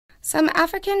Some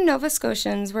African Nova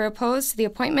Scotians were opposed to the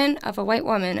appointment of a white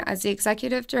woman as the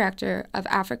executive director of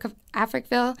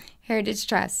Africville Heritage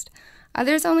Trust.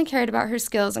 Others only cared about her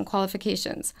skills and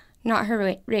qualifications, not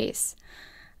her race.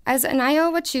 As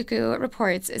Anayo Wachuku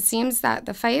reports, it seems that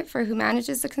the fight for who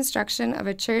manages the construction of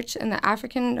a church in the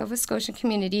African Nova Scotian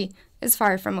community is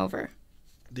far from over.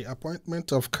 The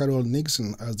appointment of Carol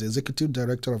Nixon as the executive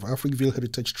director of Africville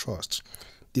Heritage Trust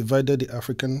divided the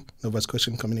African Nova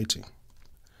Scotian community.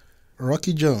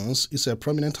 Rocky Jones is a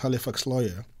prominent Halifax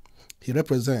lawyer. He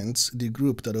represents the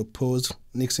group that opposed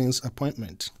Nixon's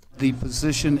appointment. The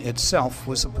position itself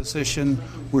was a position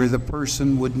where the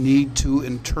person would need to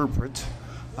interpret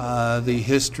the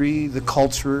history, the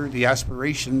culture, the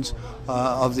aspirations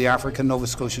of the African Nova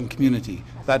Scotian community.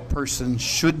 That person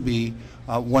should be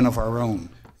one of our own.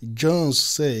 Jones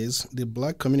says the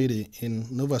black community in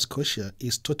Nova Scotia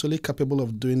is totally capable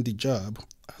of doing the job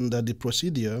and that the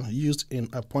procedure used in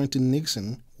appointing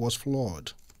Nixon was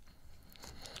flawed.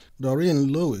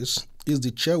 Doreen Lewis is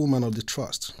the chairwoman of the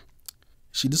trust.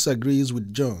 She disagrees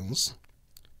with Jones.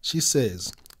 She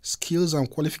says skills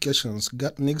and qualifications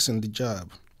got Nixon the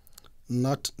job,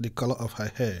 not the color of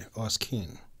her hair or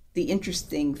skin. The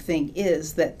interesting thing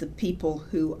is that the people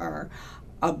who are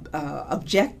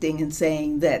objecting and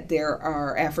saying that there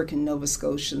are African Nova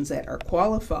Scotians that are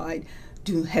qualified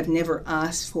have never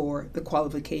asked for the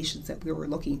qualifications that we were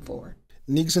looking for.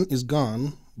 Nixon is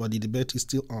gone, but the debate is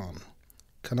still on.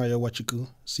 Kanaya Wachuku,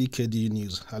 CKD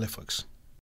News, Halifax.